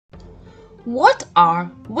What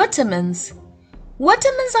are vitamins?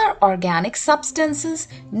 Vitamins are organic substances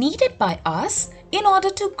needed by us in order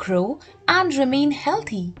to grow and remain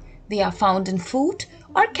healthy. They are found in food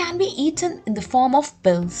or can be eaten in the form of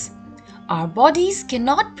pills. Our bodies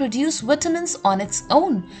cannot produce vitamins on its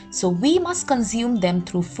own, so we must consume them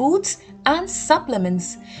through foods and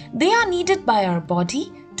supplements. They are needed by our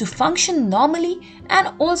body to function normally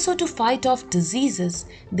and also to fight off diseases.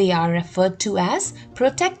 They are referred to as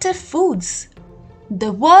protective foods.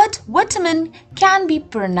 The word vitamin can be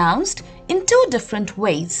pronounced in two different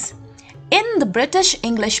ways. In the British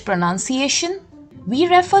English pronunciation, we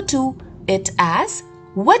refer to it as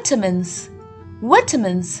vitamins.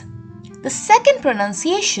 Vitamins. The second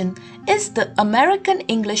pronunciation is the American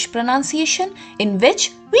English pronunciation, in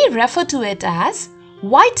which we refer to it as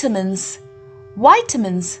vitamins.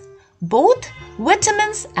 Vitamins. Both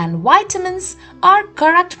vitamins and vitamins are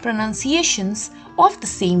correct pronunciations of the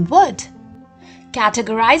same word.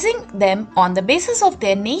 Categorizing them on the basis of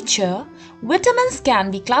their nature, vitamins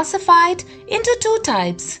can be classified into two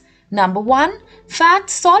types. Number 1,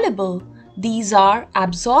 fat-soluble. These are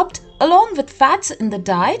absorbed along with fats in the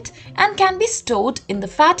diet and can be stored in the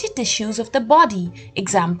fatty tissues of the body.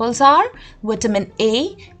 Examples are vitamin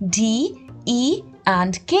A, D, E,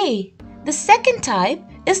 and K. The second type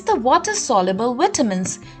is the water-soluble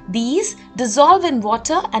vitamins. These dissolve in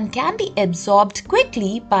water and can be absorbed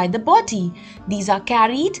quickly by the body. These are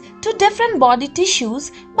carried to different body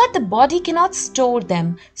tissues, but the body cannot store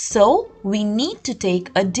them. So, we need to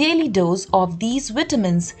take a daily dose of these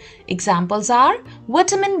vitamins. Examples are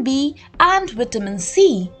vitamin B and vitamin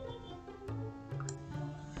C.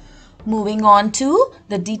 Moving on to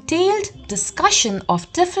the detailed discussion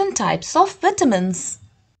of different types of vitamins.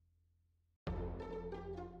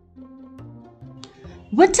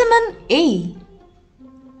 Vitamin A.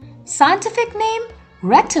 Scientific name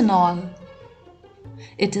retinol.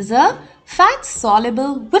 It is a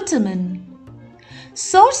fat-soluble vitamin.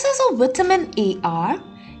 Sources of vitamin A are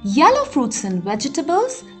yellow fruits and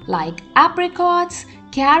vegetables like apricots,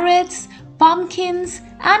 carrots, pumpkins,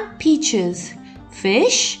 and peaches,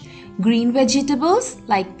 fish, green vegetables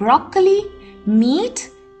like broccoli,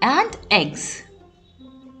 meat, and eggs.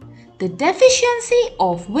 The deficiency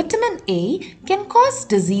of vitamin A can cause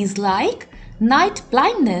disease like night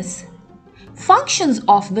blindness. Functions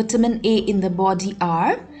of vitamin A in the body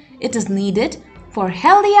are: it is needed for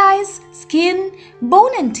healthy eyes, skin,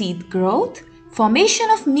 bone and teeth growth, formation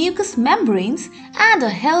of mucous membranes, and a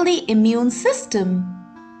healthy immune system.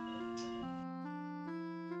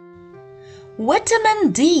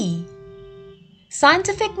 Vitamin D.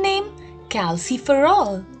 Scientific name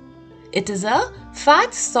calciferol. It is a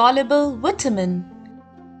fat-soluble vitamin.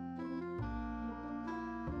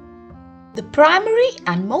 The primary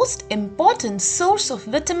and most important source of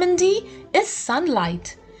vitamin D is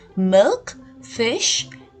sunlight. Milk, fish,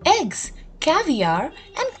 eggs, caviar,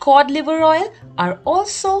 and cod liver oil are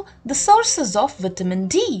also the sources of vitamin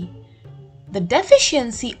D. The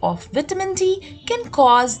deficiency of vitamin D can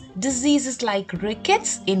cause diseases like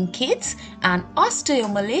rickets in kids and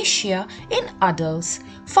osteomalacia in adults.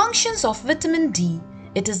 Functions of vitamin D.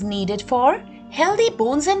 It is needed for healthy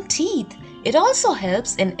bones and teeth. It also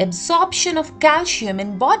helps in absorption of calcium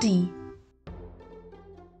in body.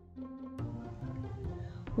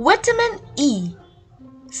 Vitamin E.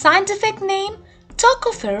 Scientific name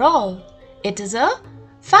tocopherol. It is a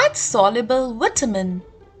fat-soluble vitamin.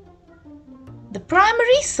 The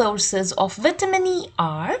primary sources of vitamin E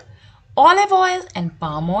are olive oil and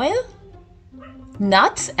palm oil,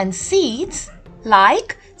 nuts and seeds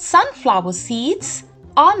like sunflower seeds,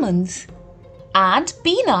 almonds, and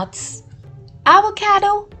peanuts,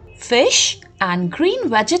 avocado, fish, and green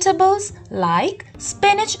vegetables like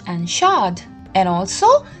spinach and chard, and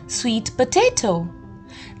also sweet potato.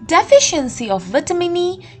 Deficiency of vitamin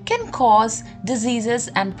E can cause diseases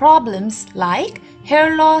and problems like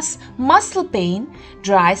hair loss, muscle pain,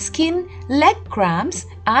 dry skin, leg cramps,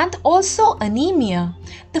 and also anemia.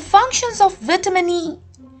 The functions of vitamin E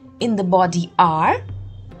in the body are: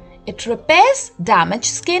 it repairs damaged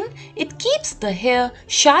skin, it keeps the hair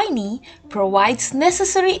shiny, provides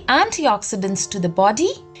necessary antioxidants to the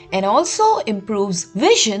body, and also improves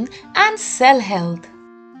vision and cell health.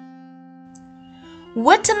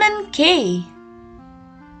 Vitamin K.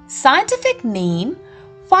 Scientific name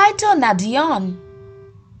phytonadione.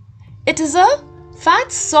 It is a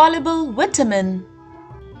fat-soluble vitamin.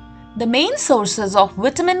 The main sources of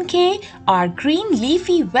vitamin K are green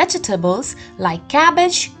leafy vegetables like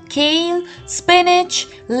cabbage, kale, spinach,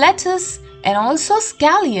 lettuce, and also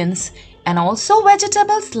scallions, and also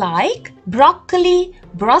vegetables like broccoli,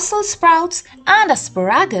 Brussels sprouts, and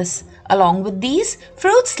asparagus. Along with these,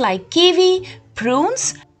 fruits like kiwi,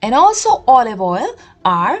 prunes, and also olive oil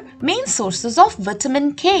are main sources of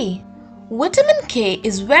vitamin K. Vitamin K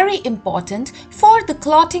is very important for the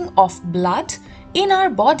clotting of blood in our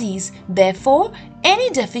bodies. Therefore, any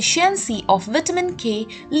deficiency of vitamin K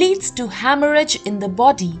leads to hemorrhage in the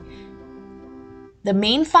body. The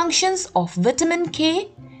main functions of vitamin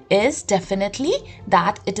K is definitely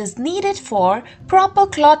that it is needed for proper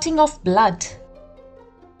clotting of blood.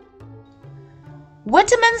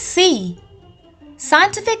 Vitamin C.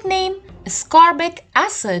 Scientific name ascorbic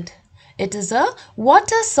acid. It is a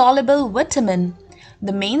water-soluble vitamin.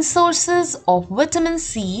 The main sources of vitamin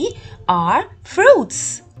C are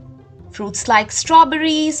fruits. Fruits like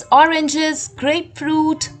strawberries, oranges,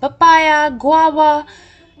 grapefruit, papaya, guava,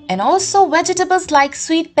 and also vegetables like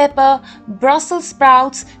sweet pepper, Brussels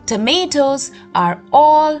sprouts, tomatoes are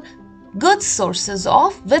all good sources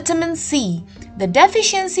of vitamin C. The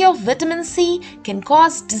deficiency of vitamin C can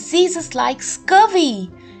cause diseases like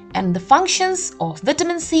scurvy. And the functions of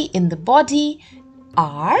vitamin C in the body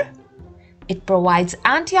are: it provides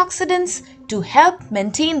antioxidants to help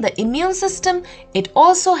maintain the immune system. It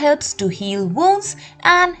also helps to heal wounds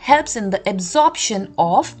and helps in the absorption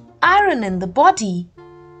of iron in the body.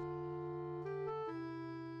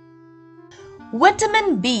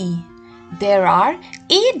 Vitamin B. There are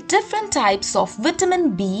 8 different types of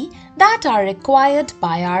vitamin B that are required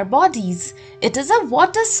by our bodies. It is a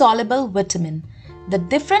water-soluble vitamin. The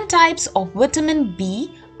different types of vitamin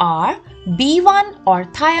B are B1 or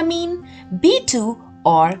thiamine, B2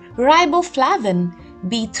 or riboflavin,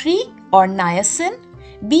 B3 or niacin,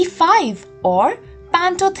 B5 or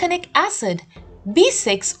pantothenic acid,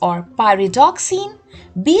 B6 or pyridoxine,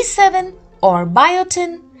 B7 or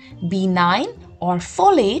biotin, B9 or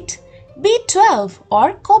folate, B12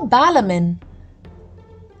 or cobalamin.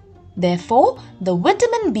 Therefore, the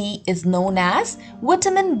vitamin B is known as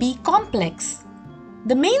vitamin B complex.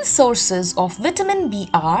 The main sources of vitamin B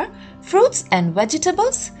are fruits and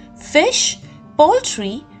vegetables, fish,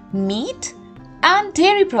 poultry, meat, and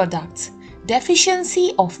dairy products.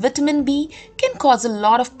 Deficiency of vitamin B can cause a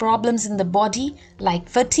lot of problems in the body like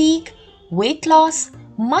fatigue, weight loss,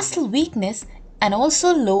 muscle weakness, and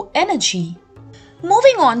also low energy.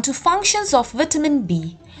 Moving on to functions of vitamin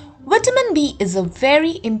B. Vitamin B is a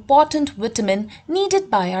very important vitamin needed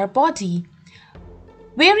by our body.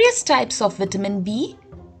 Various types of vitamin B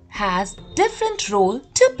has different role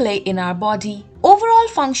to play in our body. Overall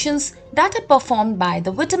functions that are performed by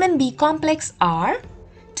the vitamin B complex are: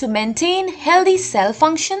 to maintain healthy cell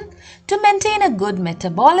function, to maintain a good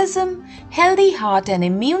metabolism, healthy heart and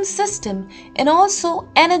immune system, and also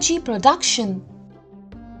energy production.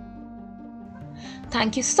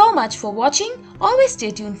 Thank you so much for watching. Always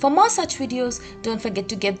stay tuned for more such videos. Don't forget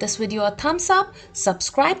to give this video a thumbs up,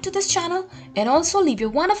 subscribe to this channel, and also leave your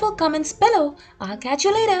wonderful comments below. I'll catch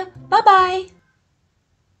you later. Bye-bye.